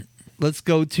let's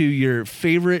go to your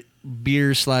favorite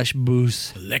beer /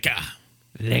 booze. Liquor.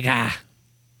 Liquor.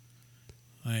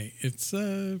 Like, it's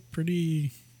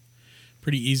pretty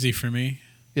easy for me.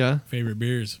 Yeah. Favorite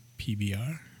beer is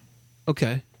PBR.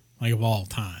 Okay. Like, of all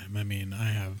time. I mean, I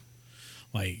have,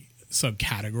 like,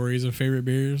 subcategories of favorite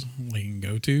beers, like,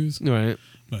 go-tos. All right.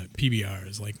 But PBR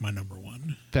is, like, my number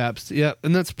one. Pabst. Yeah.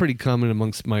 And that's pretty common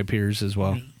amongst my peers as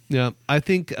well. Yeah. I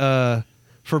think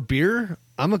for beer,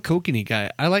 I'm a kokanee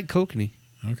guy. I like kokanee.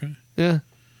 Okay. Yeah.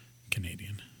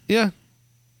 Canadian. Yeah.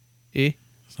 Eh?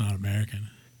 It's not American.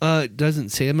 It doesn't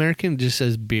say American. It just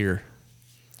says beer.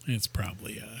 It's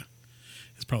probably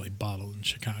bottled in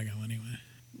Chicago anyway.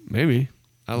 Maybe.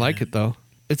 I like it, though.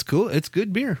 It's cool. It's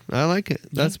good beer. I like it.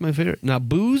 That's my favorite. Now,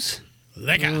 booze?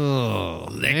 Liquor. Oh,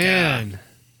 Liquor. man.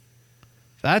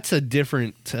 That's a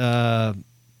different...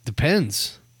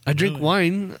 depends. I drink Really?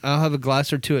 wine. I'll have a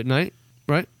glass or two at night,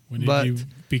 right? When did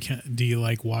do you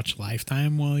like watch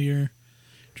Lifetime while you're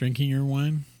drinking your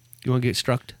wine? You want to get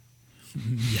struck?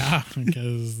 Yeah,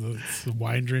 because the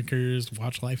wine drinkers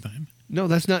watch Lifetime. No,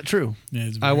 that's not true. Yeah,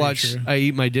 it's very true. I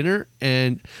eat my dinner,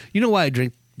 and you know why I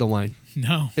drink the wine?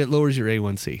 No. It lowers your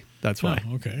A1C. That's why.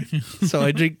 Oh, okay. So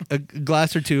I drink a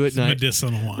glass or two at It's night.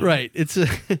 medicinal wine. Right.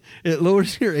 It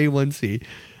lowers your A1C.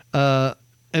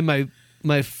 And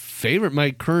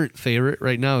my current favorite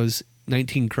right now is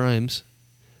 19 Crimes.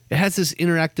 It has this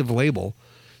interactive label.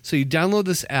 So you download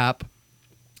this app,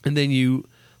 and then you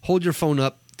hold your phone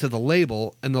up to the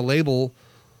label, and the label,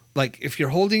 like if you're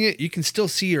holding it, you can still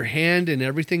see your hand and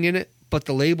everything in it, but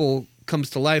the label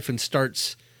comes to life and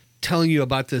starts telling you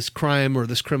about this crime or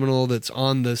this criminal that's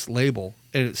on this label.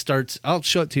 And it starts, I'll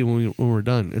show it to you when we're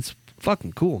done. It's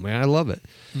fucking cool, man. I love it.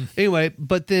 Anyway,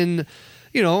 but then,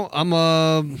 I'm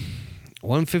a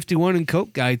 151 and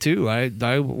Coke guy too. I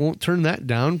won't turn that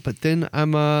down, but then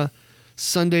I'm a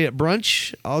Sunday at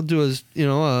brunch. I'll do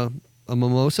a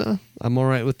mimosa. I'm all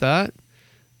right with that.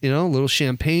 A little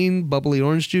champagne, bubbly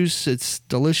orange juice. It's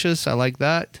delicious. I like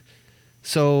that.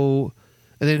 So,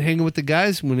 and then hanging with the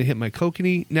guys, I'm going to hit my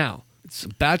kokanee. Now, it's a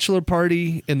bachelor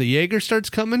party and the Jaeger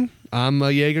starts coming. I'm a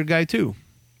Jaeger guy too.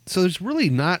 So there's really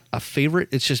not a favorite.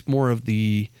 It's just more of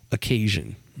the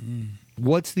occasion.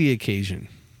 What's the occasion?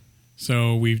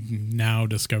 So we've now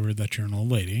discovered that you're an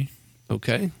old lady.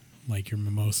 Okay. Like your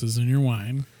mimosas and your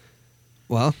wine.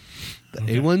 Well, the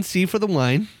Okay. A1C for the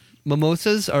wine.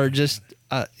 Mimosas are just,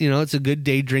 it's a good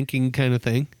day drinking kind of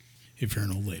thing. If you're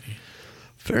an old lady.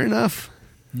 Fair enough.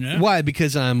 Yeah. Why?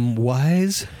 Because I'm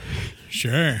wise,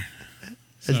 Sure.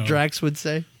 as So, Drax would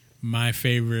say. my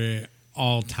favorite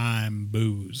all-time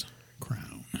booze,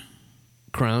 Crown.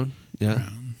 Crown. Yeah.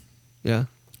 Crown. Yeah.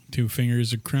 2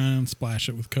 fingers of Crown, splash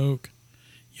it with Coke.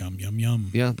 Yum, yum, yum.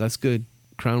 Yeah, that's good.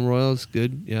 Crown Royal is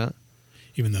good. Yeah.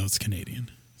 Even though it's Canadian.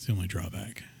 It's the only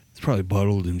drawback. It's probably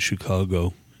bottled in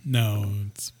Chicago. No,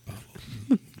 it's bottled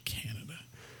in Canada.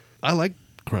 I like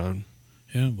Crown.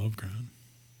 Yeah, I love Crown.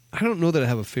 I don't know that I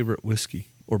have a favorite whiskey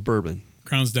or bourbon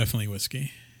Crown's definitely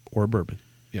whiskey. or bourbon.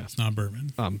 Yeah. It's not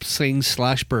bourbon. I'm saying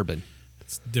 / bourbon,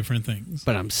 It's different things.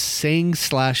 but I'm saying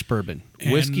 / bourbon.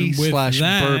 And Whiskey / with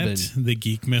that, bourbon the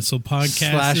Geek Missile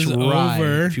podcast / is rye.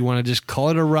 over. If you want to just call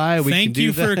it a rye, we can Thank do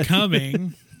you that. for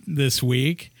coming this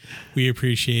week. We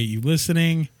appreciate you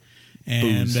listening.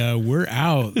 And we're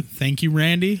out. Thank you,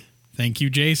 Randy. Thank you,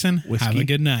 Jason. Whiskey. Have a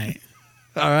good night.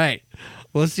 All right.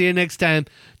 We'll see you next time.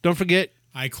 Don't forget.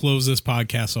 I closed this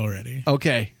podcast already.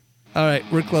 Okay. All right.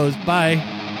 We're closed.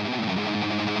 Bye.